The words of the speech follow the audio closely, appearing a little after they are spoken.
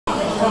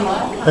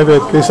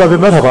Evet, Veysel Bey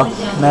merhaba.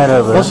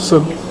 Merhaba.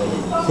 Nasılsın?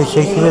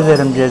 Teşekkür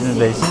ederim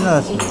Cezmi Bey. Siz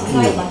nasılsınız?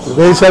 İyi.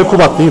 Veysel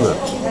KUBAT değil mi?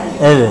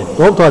 Evet.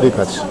 Doğum tarihi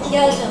kaç?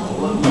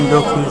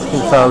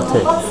 1946.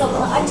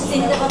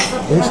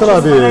 Veysel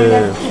abi,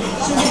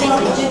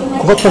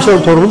 KUBAT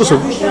Paşa'nın torunu musun?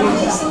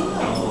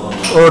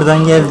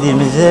 Oradan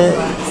geldiğimize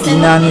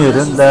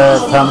inanıyorum.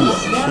 Daha tam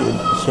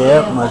şey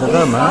yapmadık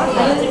ama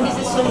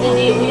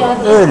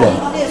öyle.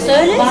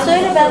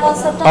 Söyle ben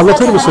WhatsApp'tan.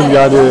 Anlatır mısın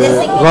yani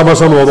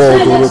Ramazanoğlu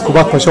olduğunu,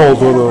 KUBAT Paşa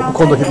olduğunu, bu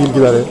konudaki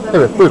bilgileri?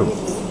 Evet, buyurun.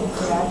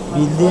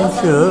 Bildiğim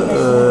şu,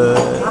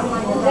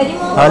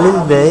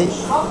 Halil Bey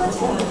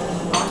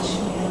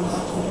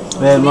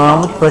ve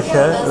Mahmut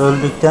Paşa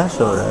öldükten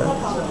sonra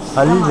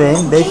Halil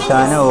Bey'in 5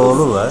 tane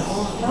oğlu var.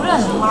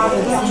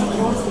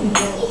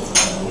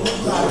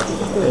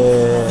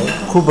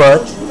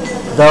 Kubat,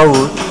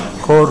 Davut,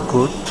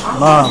 Korkut,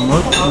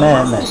 Mahmut,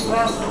 Mehmet.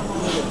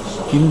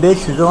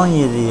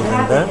 1517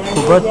 yılında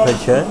Kubat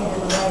Paşa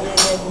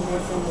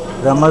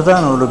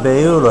Ramazanoğlu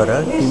Bey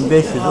olarak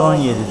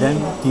 1517'den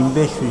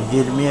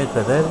 1520'ye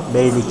kadar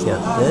beylik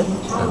yaptı.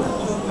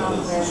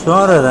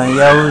 Sonradan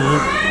Yavuz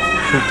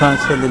Sultan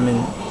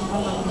Selim'in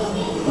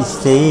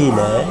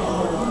isteğiyle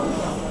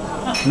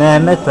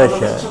Mehmet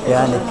Paşa,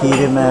 yani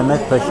Piri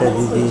Mehmet Paşa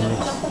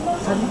dediğimiz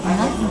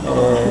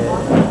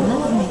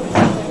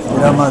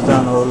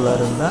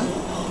Ramazanoğullarından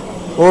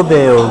o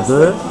bey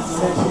oldu.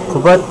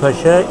 Kubat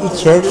Paşa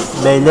İçel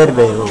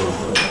Beylerbeyi oldu.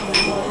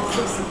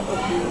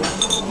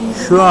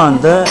 Şu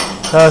anda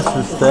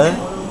Tarsus'ta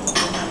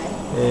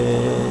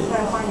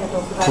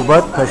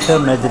Kubat Paşa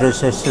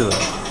Medresesi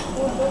var.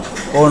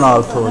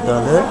 16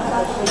 odalı.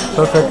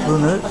 Fakat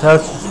bunu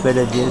Tarsus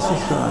Belediyesi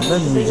şu anda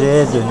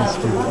müzeye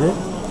dönüştürdü.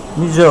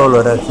 Müze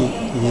olarak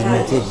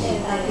hizmet ediyor.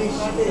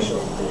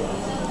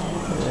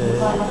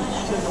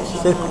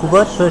 İşte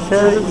Kubat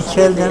Paşa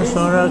İçel'den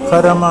sonra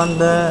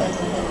Karaman'da,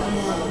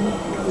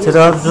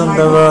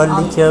 Trabzon'da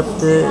valilik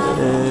yaptı,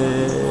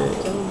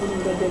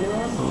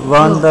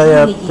 Van'da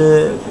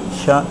yaptı,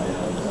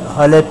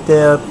 Halep'te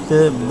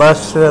yaptı,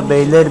 Basra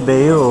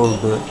Beylerbeyi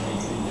oldu.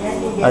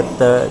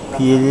 Hatta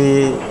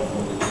Piri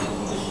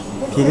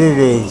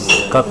Reis,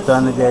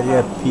 Kaptanı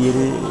Derya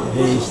Piri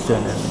Reis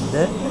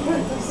döneminde.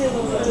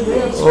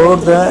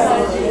 Orada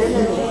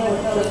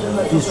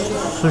bir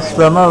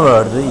suçlama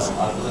vardı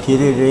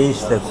Piri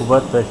Reis'le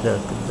Kubat Paşa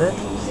hakkında.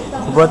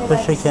 Kubat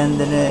Paşa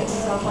kendini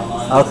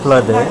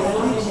akladı.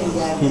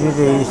 Piri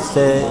Reis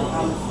de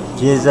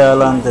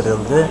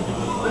cezalandırıldı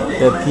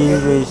ve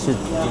Piri Reis'i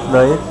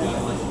tutuklayıp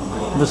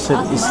Mısır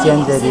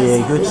İskenderiye'ye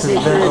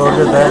götürdüler.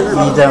 Orada da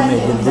idam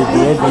edildi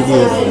diye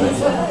biliyorum.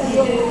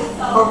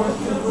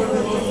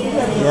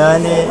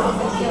 Yani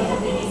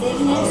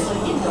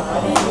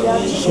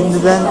şimdi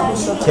ben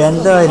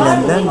kendi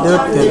ailemden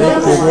 4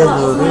 bebek geriye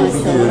doğru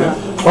biliyorum.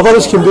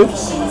 Babanız kimdi?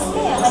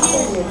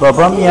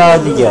 Babam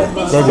Yadigar,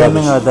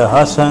 dedemin adı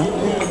Hasan,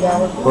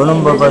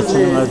 onun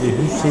babasının adı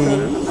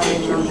Hüseyin,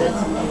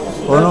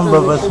 onun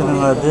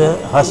babasının adı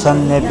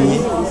Hasan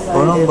Nebi,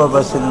 onun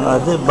babasının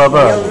adı Baba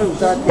Ali.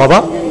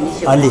 Baba?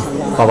 Ali.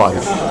 Baba Ali.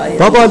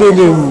 Baba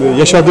Ali'nin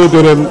yaşadığı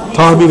dönem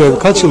tahminen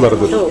kaç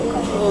yıllardır?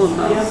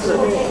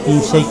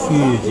 1800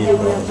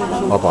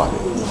 yılında. Baba Ali.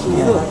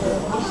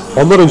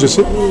 Ondan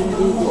öncesi?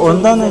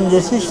 Ondan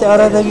öncesi işte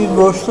arada bir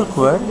boşluk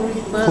var.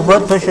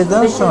 Kubat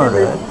Paşa'dan sonra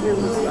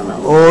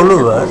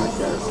oğlu var.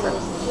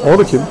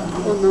 Oğlu kim?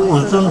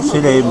 Uzun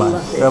Süleyman.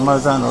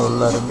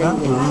 Ramazanoğullarından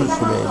Uzun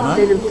Süleyman.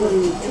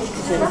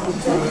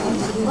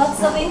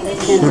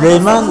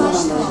 Süleyman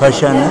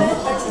Paşa'nın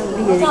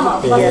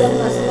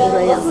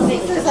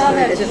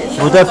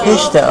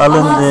Budapeşte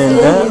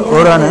alındığında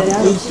oranın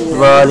ilk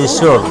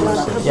valisi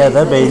olması ya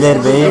da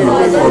Beylerbeyi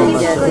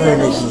olması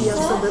öyle değil.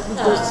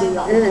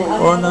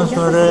 Ondan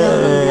sonra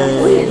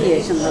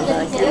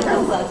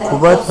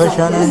Kubat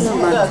Paşa'nın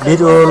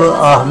bir oğlu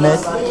Ahmet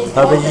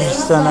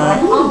Habeşistan'a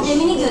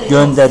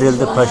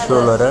gönderildi paşa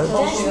olarak.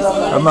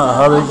 Ama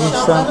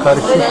Habeşistan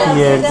karışık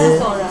bir yerde,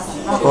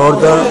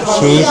 orada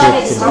şehit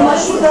ettiler.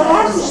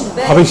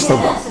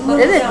 Habeşistan'da.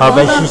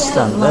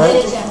 Habeşistan'da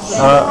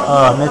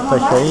Ahmet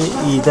Paşa'yı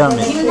idam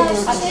etti.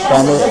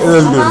 Yani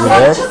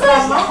öldürdüler.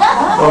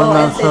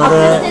 Ondan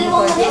sonra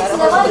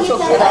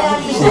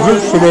Uzun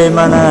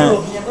Süleyman'a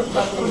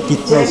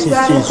gitmesi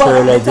için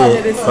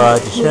söyledi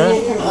padişah.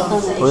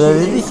 O da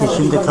dedi ki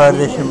şimdi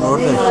kardeşim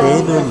orada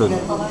şehit oldu.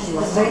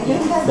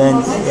 Ben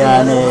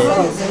yani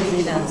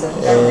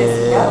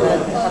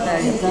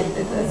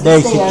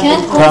belki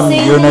tam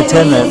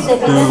yönetemem,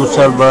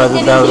 duygusal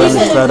bazı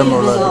davranışlarım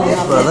olabilir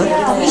falan.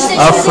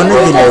 Affını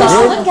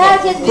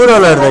diledi.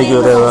 Buralarda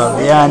görev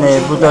aldı. Yani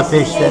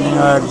Budapeşte'nin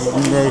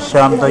haricinde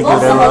Şam'da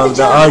görev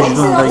aldı,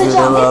 Ajdun'da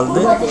görev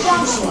aldı.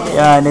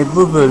 Yani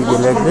bu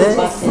bölgelerde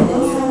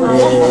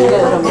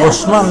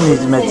Osmanlı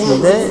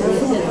hizmetinde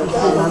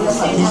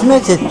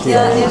hizmet etti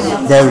yani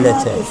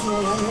devlete.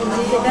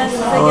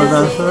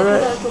 Ondan sonra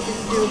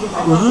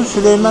Uzun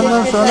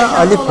Süleyman'dan sonra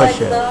Ali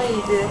Paşa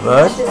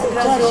var.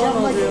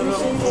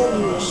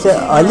 İşte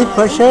Ali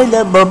Paşa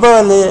ile Baba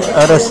Ali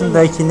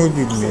arasındakini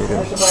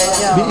bilmiyorum.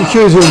 Bir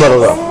 200 yıl var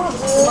orada.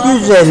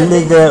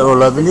 150 de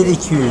olabilir,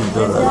 200 de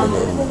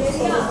olabilir.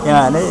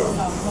 Yani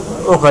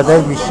o kadar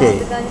bir şey.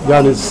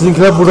 Yani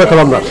sizinkiler burada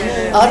kalanlar.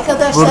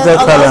 Arkadaşlar Burada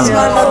Allah'a kalan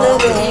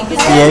ısmarladık.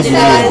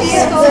 diyebiliriz.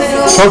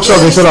 Çok sağ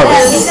ol Veysel abi.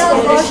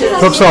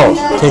 Çok sağ ol.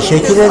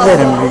 Teşekkür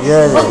ederim,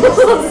 rica ederim.